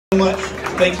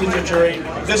thank you to the jury.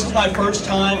 This is my first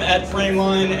time at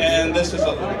Frameline, and this is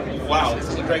a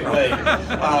great way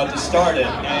to start it.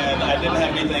 And I didn't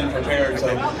have anything prepared,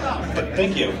 so but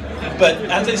thank you. But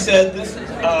as I said, this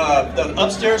the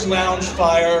upstairs lounge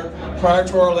fire prior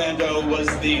to Orlando was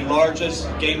the largest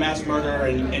gay mass murder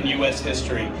in U.S.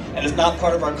 history, and it's not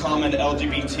part of our common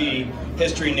LGBT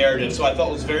history narrative. So I felt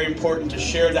it was very important to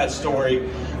share that story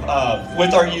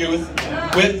with our youth,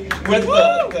 with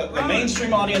the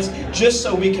mainstream audience, just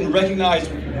so we can recognize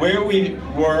where we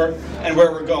were and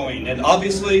where we're going. And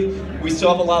obviously, we still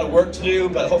have a lot of work to do,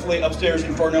 but hopefully upstairs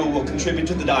Inferno will contribute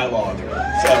to the dialogue.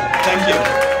 So, thank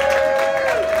you.